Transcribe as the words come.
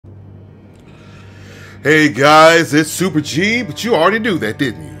Hey guys, it's Super G, but you already knew that,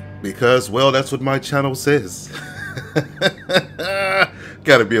 didn't you? Because, well, that's what my channel says.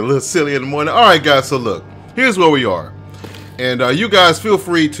 Gotta be a little silly in the morning. Alright guys, so look, here's where we are. And you guys feel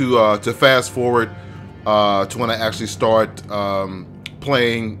free to fast forward to when I actually start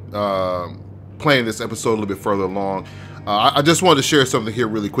playing this episode a little bit further along. I just wanted to share something here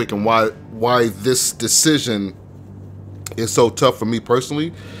really quick and why this decision is so tough for me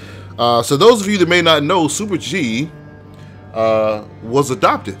personally. So those of you that may not know, Super G was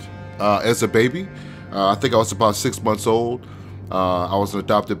adopted as a baby. I think I was about 6 months old. I was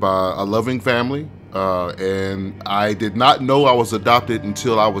adopted by a loving family, and I did not know I was adopted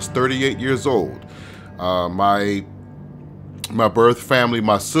until I was 38 years old. My birth family,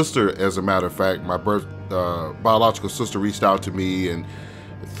 my sister, as a matter of fact, my biological sister reached out to me, and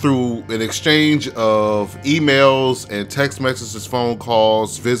through an exchange of emails and text messages, phone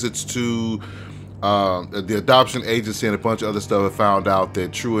calls, visits to the adoption agency and a bunch of other stuff, I found out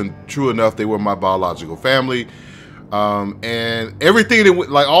that true enough, they were my biological family. And everything that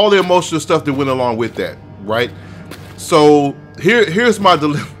went, like all the emotional stuff that went along with that, right? So here's my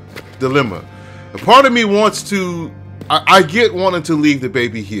dilemma. A part of me wants to, I get wanting to leave the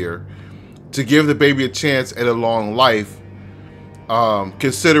baby here, to give the baby a chance at a long life,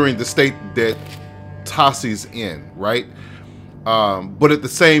 considering the state that Tassi's in, right? But at the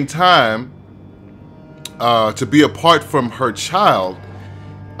same time, to be apart from her child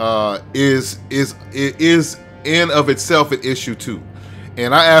is in of itself an issue too.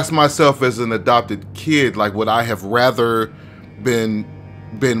 And I asked myself as an adopted kid, like, would I have rather been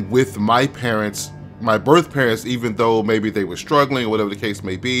with my parents, my birth parents, even though maybe they were struggling or whatever the case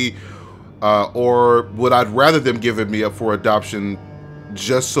may be, or would I rather them giving me up for adoption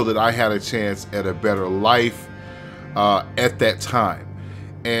just so that I had a chance at a better life at that time?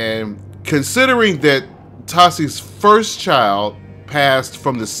 And considering that Tassi's first child passed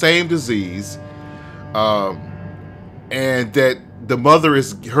from the same disease, and that the mother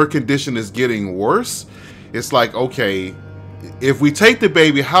her condition is getting worse, it's like, okay, if we take the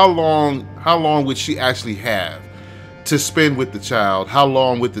baby, how long would she actually have to spend with the child? How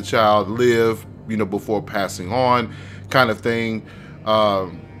long would the child live, before passing on, kind of thing?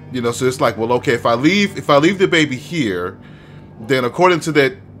 So it's like, well, okay, if I leave the baby here, then according to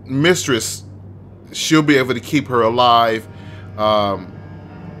that mistress, she'll be able to keep her alive, and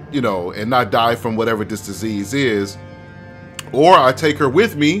not die from whatever this disease is. Or I take her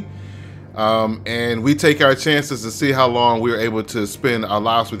with me, and we take our chances to see how long we're able to spend our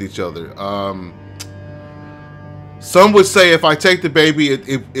lives with each other. Some would say if I take the baby,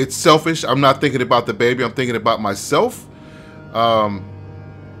 it's selfish. I'm not thinking about the baby, I'm thinking about myself.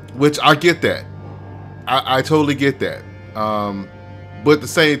 Which I get that. I totally get that. But at the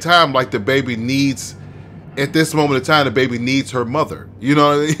same time, like, the baby needs, at this moment in time, the baby needs her mother. You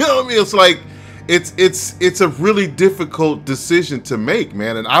know what I mean? It's like, it's a really difficult decision to make,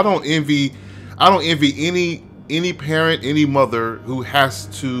 man. And I don't envy any parent, any mother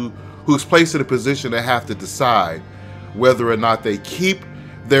who's placed in a position to have to decide whether or not they keep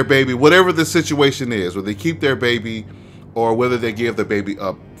their baby, whatever the situation is, whether they keep their baby or whether they give the baby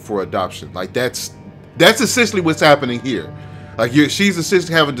up for adoption. Like, that's essentially what's happening here. Like, she's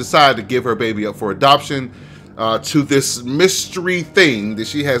essentially having decided to give her baby up for adoption to this mystery thing that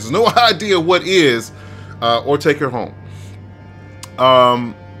she has no idea what is, or take her home.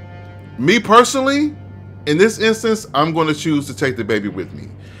 Me personally, in this instance, I'm going to choose to take the baby with me.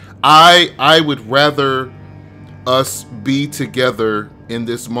 I would rather us be together in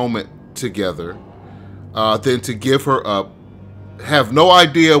this moment together than to give her up, have no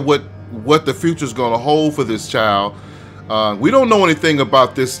idea what the future is going to hold for this child. We don't know anything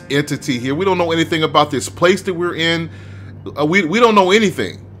about this entity here. We don't know anything about this place that we're in. We don't know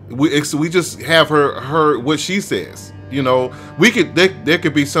anything. We just have her what she says. There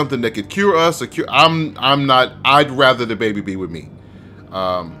could be something that could cure us. I'd rather the baby be with me.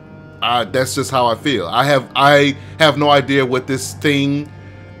 That's just how I feel. I have no idea what this thing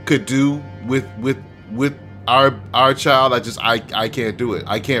could do with our child. I can't do it.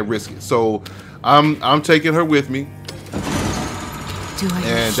 I can't risk it. So I'm taking her with me. Do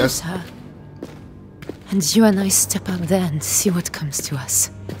I refuse her? And you and I step out there and see what comes to us.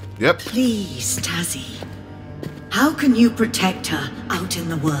 Yep. Please, Tazzy. How can you protect her out in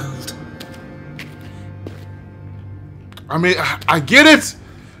the world? I mean, I get it,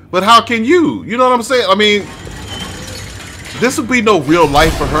 but how can you? You know what I'm saying? I mean, this would be no real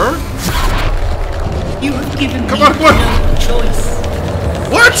life for her. You have given me no choice.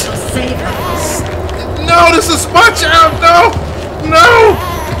 What? Save her. No, this is my child. No,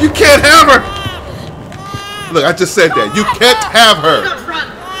 you can't have her. Look, I just said that. You can't have her.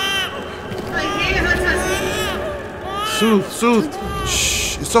 I hear her, Tazzy. Soothe.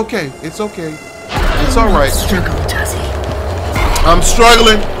 Shh. It's okay. It's okay. It's all right. Struggle, Tazzy. I'm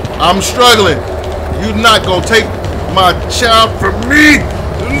struggling. You're not gonna take my child from me.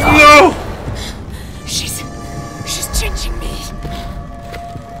 No. She's changing me.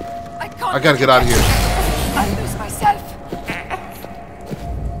 I gotta get out of here. I lose myself.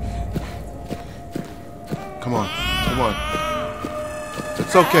 Come on.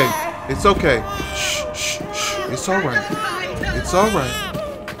 It's okay. Shh. It's all right.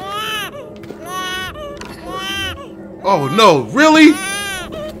 Oh no, really?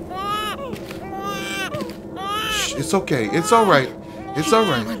 Shh, it's okay. It's all right.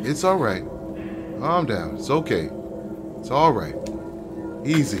 Calm down. It's okay. It's all right.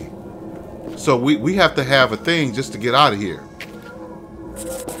 Easy. So we have to have a thing just to get out of here.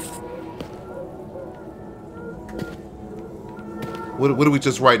 What do we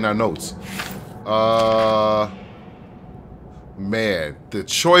just write in our notes? Man, the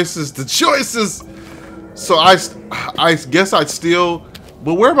choices. So I guess I'd still,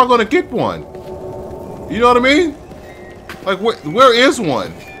 but where am I going to get one? You know what I mean? Like where is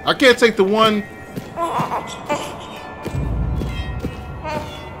one? I can't take the one.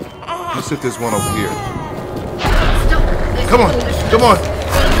 Let's see if there's one over here. Come on.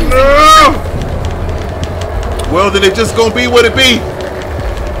 No! Well, then it's just gonna be what it be.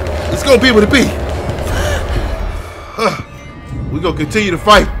 It's gonna be what it be. We're gonna continue to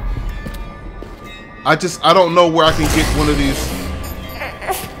fight. I don't know where I can get one of these.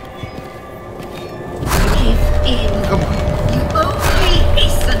 Come on. You only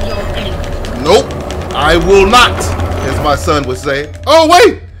hasten your end. Nope, I will not, as my son would say. Oh,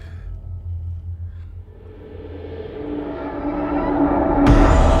 wait!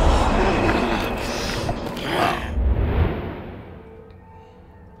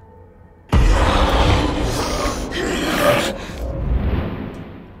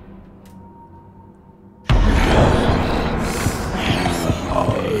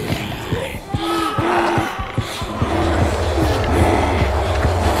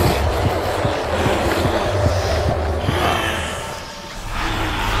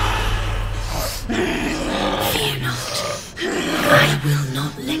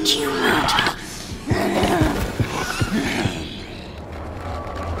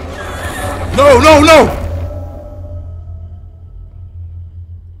 No!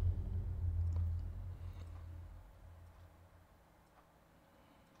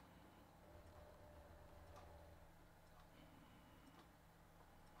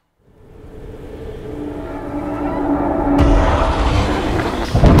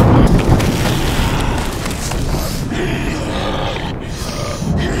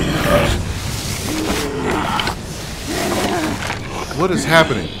 What is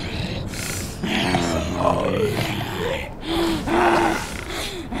happening?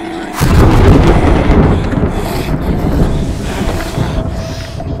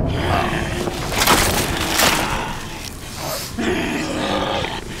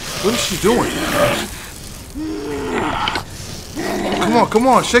 What is she doing? Come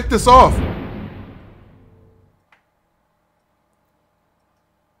on, shake this off.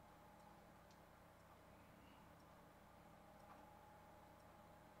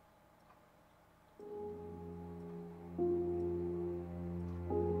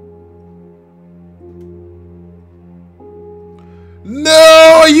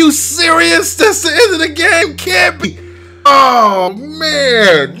 No, are you serious? That's the end of the game? Can't be. Oh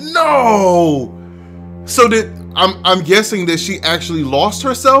man, no. So I'm guessing that she actually lost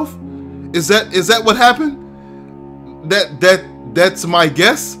herself? Is that what happened? That's my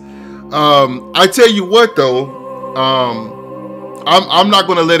guess. I tell you what though, I'm not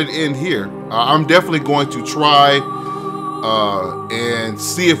going to let it end here. I'm definitely going to try and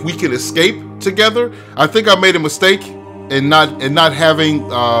see if we can escape together. I think I made a mistake in not having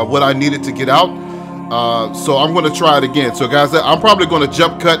what I needed to get out. So I'm going to try it again. So guys, I'm probably going to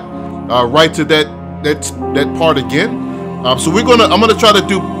jump cut right to that part again. So I'm going to try to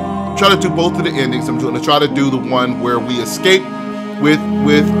do both of the endings. I'm going to try to do the one where we escape with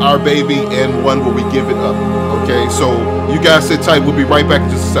our baby and one where we give it up. Okay, so you guys sit tight. We'll be right back in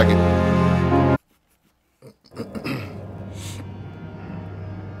just a second.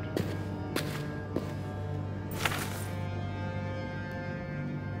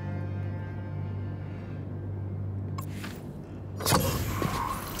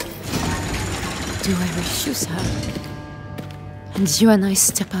 Do I refuse her? And you and I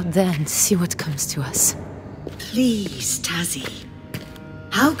step up there and see what comes to us. Please, Tazzy.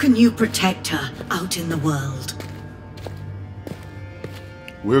 How can you protect her out in the world?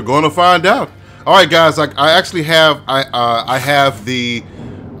 We're going to find out. All right, guys. I actually have I have the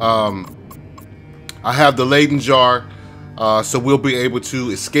Leyden jar, so we'll be able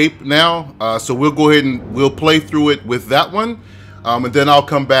to escape now. So we'll go ahead and we'll play through it with that one, and then I'll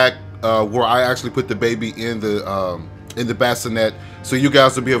come back where I actually put the baby in the bassinet, so you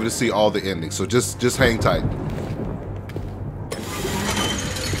guys will be able to see all the endings. So just hang tight.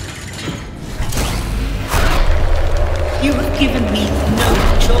 You have given me no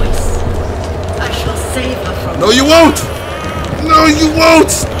choice. I shall save her from... No, you won't! No, you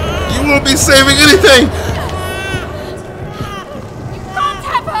won't! You won't be saving anything! You can't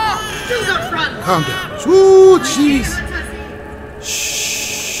have her! Do not run! Calm down. Ooh, jeez.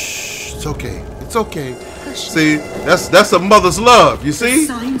 Shh. It's okay. It's okay. See, that's a mother's love, you see?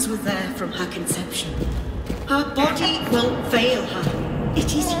 The signs were there from her conception. Her body will fail her.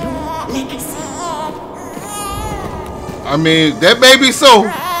 It is your legacy. I mean, that may be so,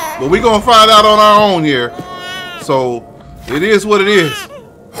 but we're gonna find out on our own here. So, it is what it is.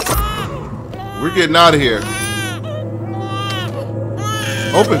 We're getting out of here.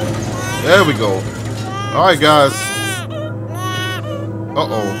 Open. There we go. All right, guys.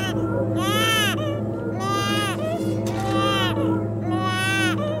 Uh-oh.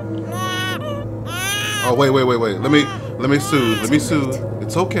 Oh, wait. Let me soothe.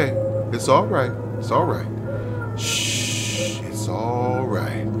 It's okay. It's all right. It's all right. Shh. It's all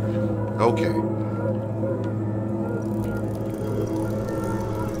right. Okay.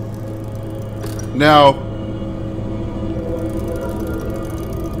 Now,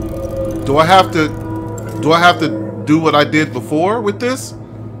 do I have to do what I did before with this?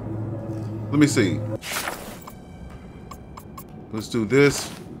 Let me see. Let's do this.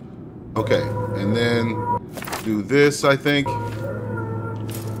 Okay, and then do this, I think.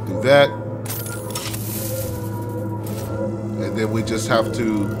 Do that. And then we just have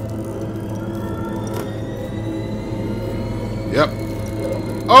to... Yep.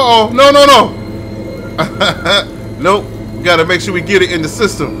 Uh-oh, no. Nope, we gotta make sure we get it in the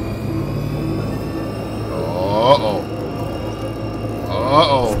system. Uh-oh.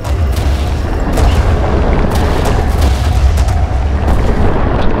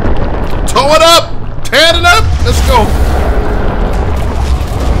 Tow it up! Tear it up! Let's go!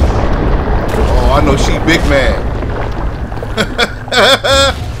 Oh, I know she big mad.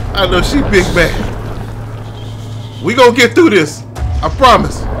 I know she big mad. We gonna get through this. I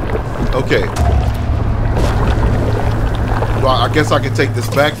promise. Okay. Well, I guess I can take this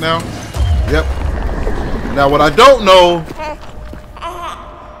back now. Yep. Now what I don't know...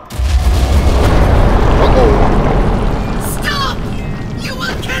 Uh-oh. Stop! You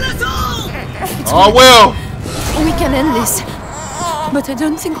will kill us all! Oh, well. We can end this. But I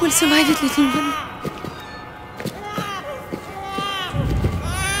don't think we'll survive it, little one.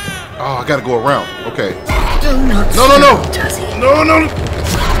 Oh, I gotta go around. Okay. Do not No. Jazzy. No.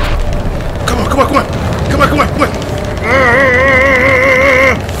 Come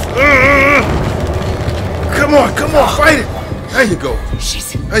on. Come on, fight it. There you go.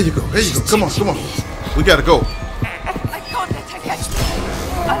 There you go. Come on. We gotta go. I can't let her catch me.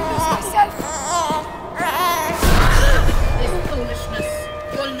 I'll lose myself. This foolishness.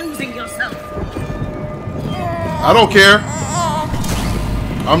 You're losing yourself. I don't care.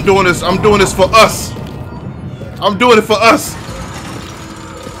 I'm doing this for us. I'm doing it for us.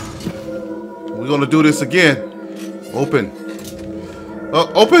 We're gonna do this again. Open.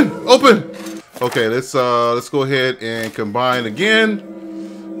 Open. Okay, let's go ahead and combine again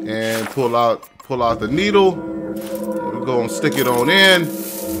and pull out the needle. We're gonna stick it on in,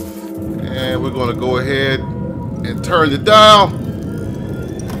 and we're gonna go ahead and turn the dial.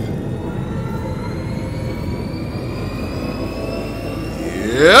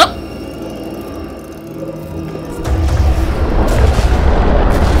 Yep.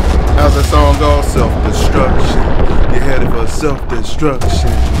 How's that song go? Self-destruction. You're headed for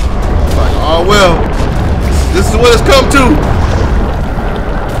self-destruction. Like, oh well. This is what it's come to.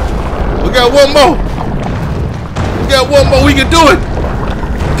 We got one more. We can do it.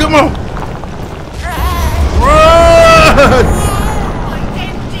 Come on. Run!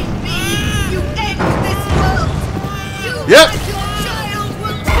 Yep.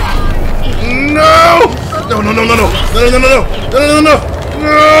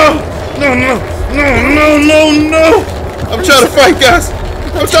 No. I'm trying to fight, guys.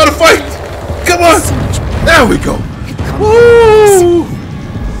 Come on. There we go. Woo.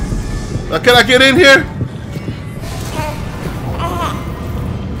 Now, can I get in here?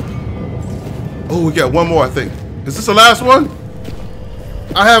 Oh, we got one more, I think. Is this the last one?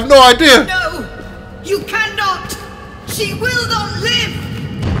 I have no idea. No, you cannot. She will not live.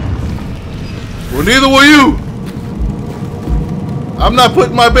 Well, neither will you. I'm not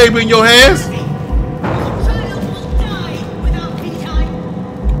putting my baby in your hands. Your child will die without me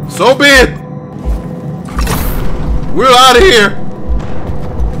time. So be it. We're out of here.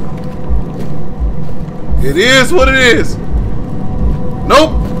 It is what it is.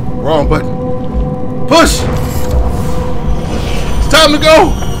 Nope. Wrong button. Push. It's time to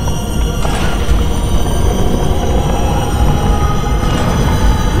go.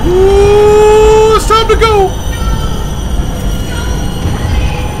 Ooh, it's time to go.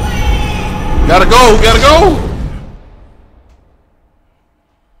 Gotta go. Gotta go.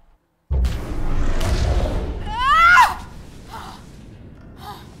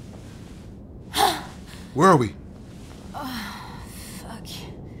 Where are we? Fuck.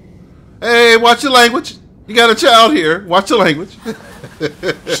 Hey, watch your language. You got a child here. Watch your language.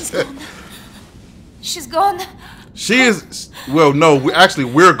 She's gone. She's gone. She is. Well, no.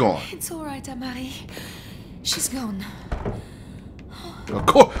 We're gone. It's all right, Amari. She's gone. Of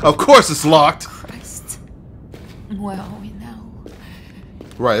course, it's locked. Christ. Where are we now?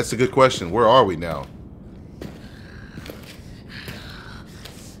 Right. That's a good question. Where are we now?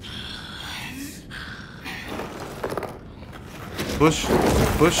 Push.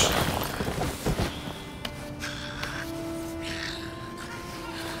 Push.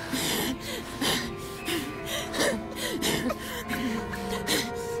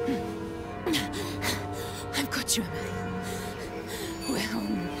 I've got you, Amari. We're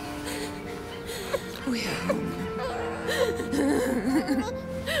home. We're home.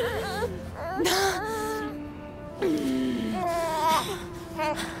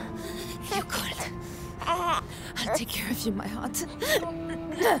 You're cold. I'll take care of you, my heart.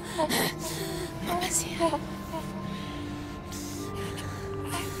 Mama's here.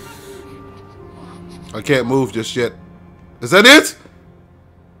 I can't move just yet. Is that it?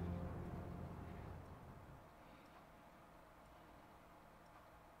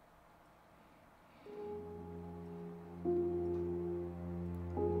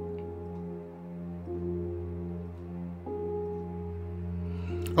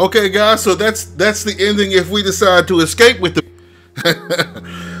 Okay, guys, so that's the ending if we decide to escape with the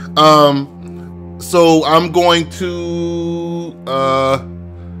so I'm going to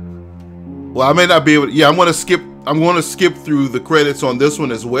well, I may not be able to, I'm going to skip through the credits on this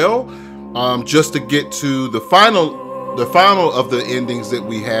one as well, just to get to the final of the endings that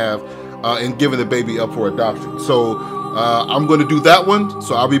we have in giving the baby up for adoption. So I'm going to do that one,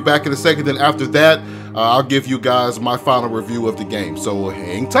 so I'll be back in a second. Then after that, I'll give you guys my final review of the game, so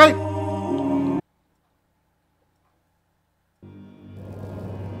hang tight.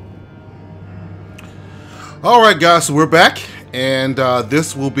 Alright guys, so we're back, and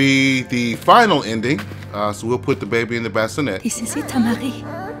this will be the final ending, so we'll put the baby in the bassinet. This is it, Amari.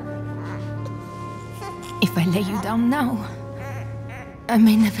 If I lay you down now, I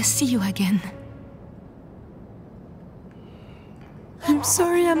may never see you again. I'm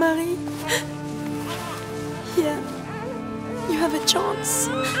sorry, Amari. Here, you have a chance.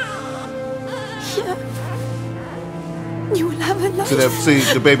 Here, you will have a life. See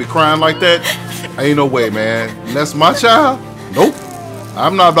the baby crying like that? Ain't no way, man. And that's my child? Nope.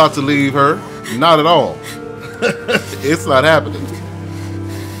 I'm not about to leave her. Not at all. It's not happening.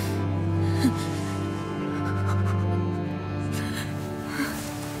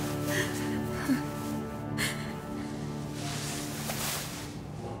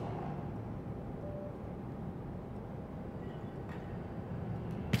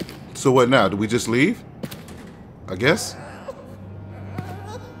 So what now? Do we just leave? I guess.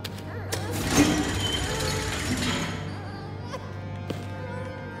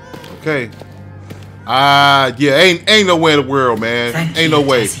 Okay. Yeah, ain't no way in the world, man. Thank ain't you, no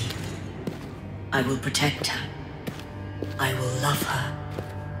way. Tessie. I will protect her. I will love her.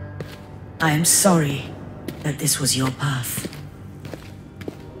 I am sorry that this was your path.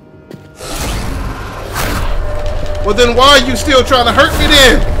 Well, then why are you still trying to hurt me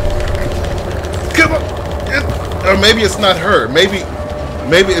then? Come on. Or maybe it's not her. Maybe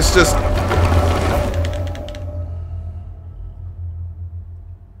it's just...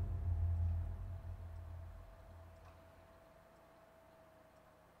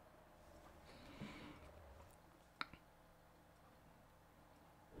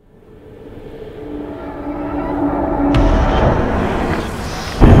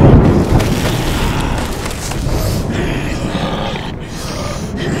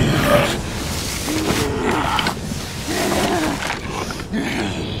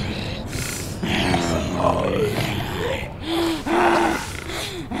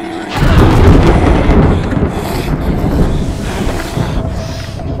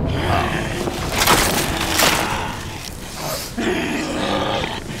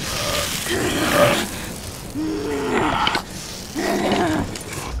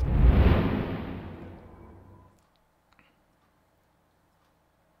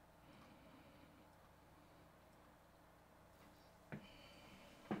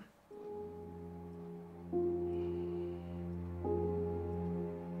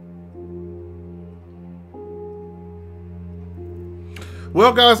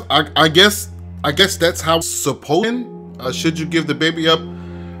 Well, guys, I guess that's how it's supposed. Should you give the baby up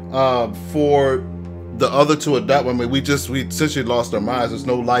for the other to adopt? I mean, we essentially lost our minds. There's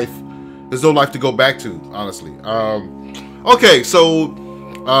no life to go back to, honestly. Okay, so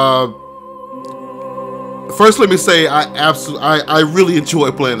first let me say I really enjoy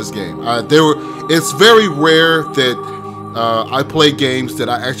playing this game. It's very rare that I play games that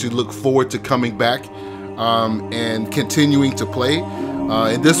I actually look forward to coming back and continuing to play.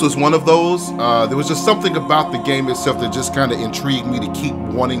 And this was one of those. There was just something about the game itself that just kind of intrigued me to keep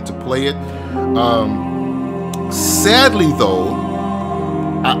wanting to play it. Sadly, though,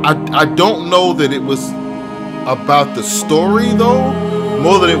 I don't know that it was about the story, though,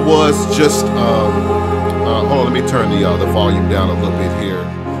 more than it was just. Hold on, let me turn the volume down a little bit here.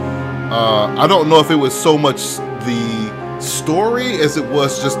 I don't know if it was so much the story as it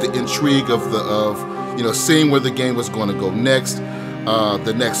was just the intrigue of seeing where the game was going to go next,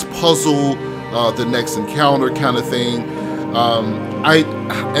 the next puzzle, the next encounter, kind of thing. I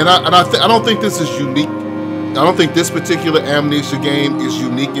don't think this is unique. I don't think this particular Amnesia game is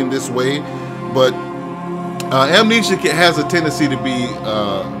unique in this way, but Amnesia has a tendency to be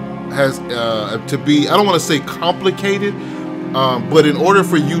I don't want to say complicated, but in order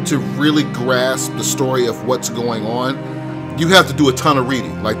for you to really grasp the story of what's going on, you have to do a ton of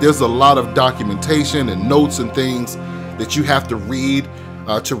reading. Like, there's a lot of documentation and notes and things that you have to read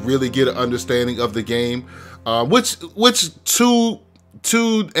to really get an understanding of the game, which to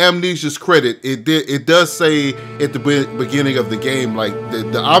Amnesia's credit, it does say at the beginning of the game, like,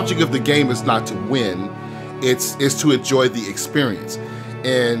 the object of the game is not to win, it's to enjoy the experience.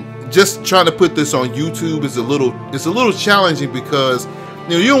 And just trying to put this on YouTube is a little challenging, because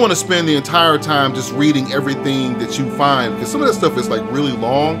you don't want to spend the entire time just reading everything that you find, because some of that stuff is like really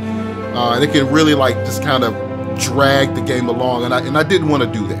long, and it can really like just kind of drag the game along, and I didn't want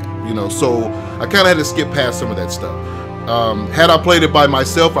to do that, so I kind of had to skip past some of that stuff. Had I played it by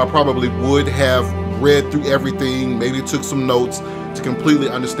myself, I probably would have read through everything, maybe took some notes to completely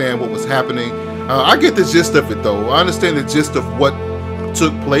understand what was happening. I get the gist of it, though. I understand the gist of what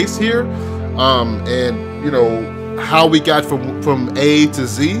took place here, and how we got from A to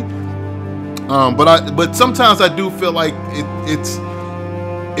Z. But sometimes I do feel like it's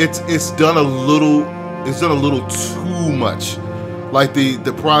done a little too much. Like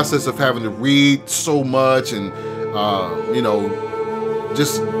the process of having to read so much and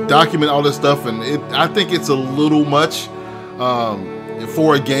just document all this stuff, and I think it's a little much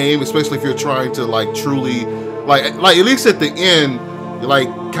for a game, especially if you're trying to like truly like at least at the end, like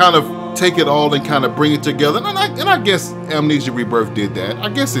kind of take it all and kind of bring it together. And I guess Amnesia Rebirth did that. I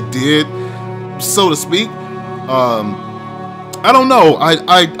guess it did, so to speak. I don't know.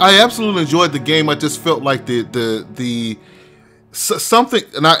 I absolutely enjoyed the game. I just felt like the something,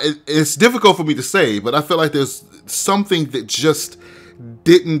 and it's difficult for me to say, but I feel like there's something that just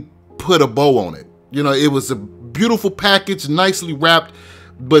didn't put a bow on it. It was a beautiful package, nicely wrapped,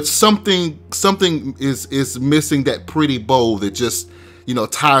 but something is missing that pretty bow that just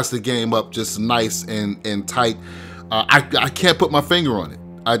ties the game up just nice and tight. I can't put my finger on it.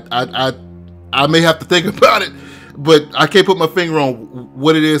 I may have to think about it, but I can't put my finger on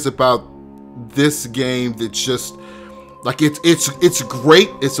what it is about this game that just like it's great.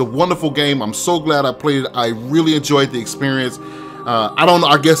 It's a wonderful game. I'm so glad I played it. I really enjoyed the experience. I don't know.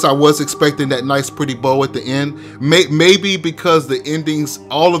 I guess I was expecting that nice, pretty bow at the end. Maybe because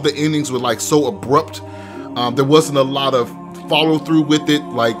all of the endings were like so abrupt. There wasn't a lot of follow through with it.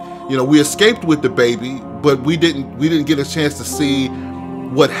 Like, we escaped with the baby, but we didn't get a chance to see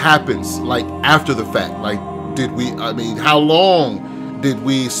what happens like after the fact. Like, how long did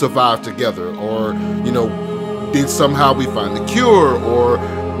we survive together? Or, did somehow we find the cure? Or,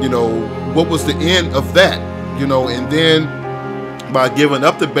 what was the end of that? And then by giving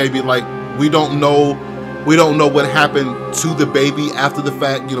up the baby, like, we don't know what happened to the baby after the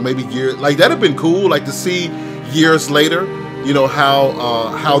fact. Maybe years, like, that'd have been cool, like, to see years later,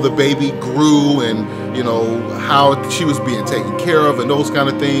 how the baby grew, and how she was being taken care of, and those kind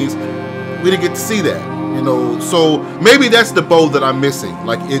of things. We didn't get to see that, so maybe that's the bow that I'm missing.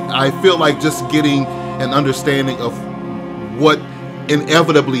 Like, I feel like just getting an understanding of what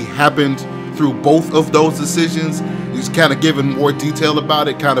inevitably happened through both of those decisions, just kind of giving more detail about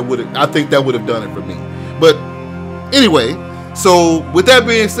it, I think that would have done it for me. But anyway, so with that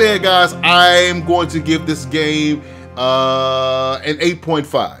being said, guys, I'm going to give this game an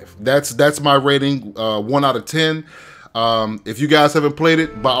 8.5. That's my rating, 1 out of 10. If you guys haven't played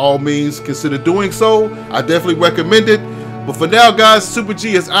it, by all means consider doing so. I definitely recommend it. But for now, guys, Super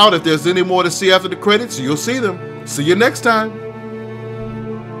G is out. If there's any more to see after the credits, you'll see them. See you next time.